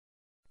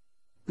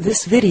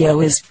This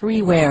video is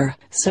freeware,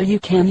 so you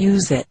can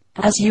use it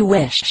as you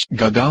wish.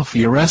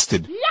 Gaddafi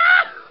arrested.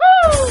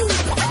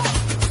 Yahoo!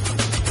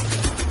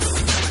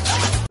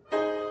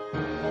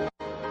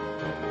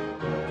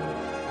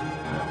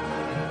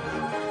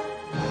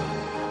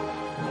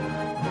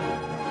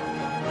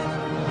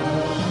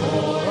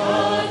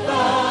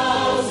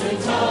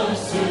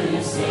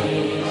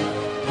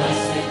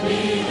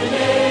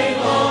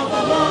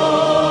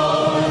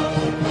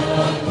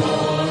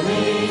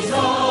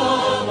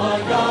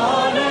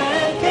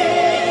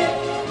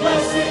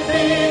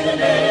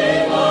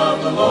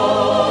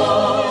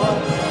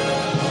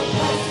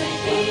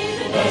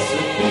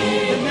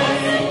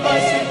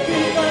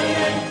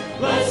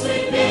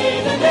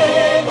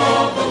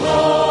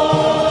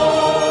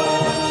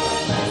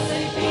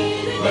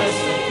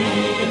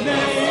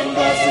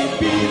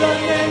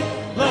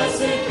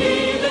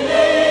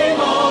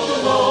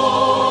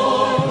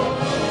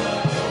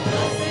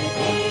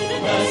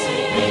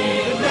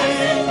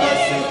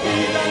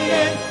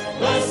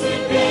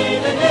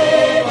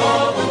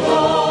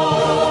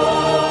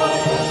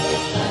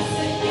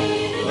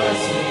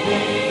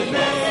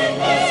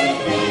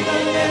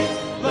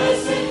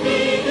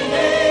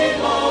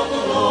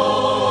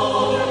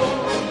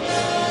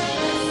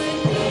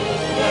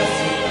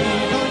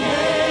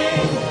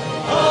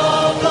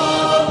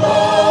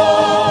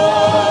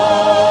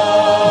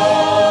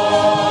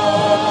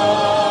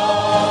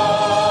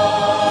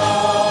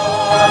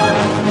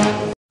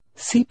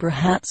 See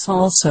perhaps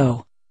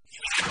also.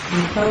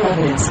 Info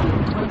evidence,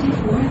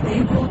 24th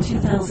April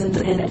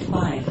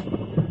 2005.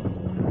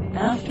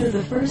 After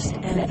the first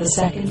and the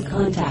second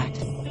contact.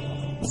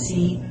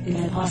 See,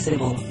 if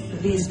possible,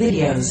 these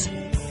videos.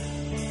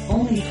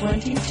 Only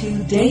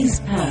 22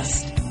 days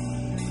passed.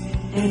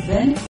 And then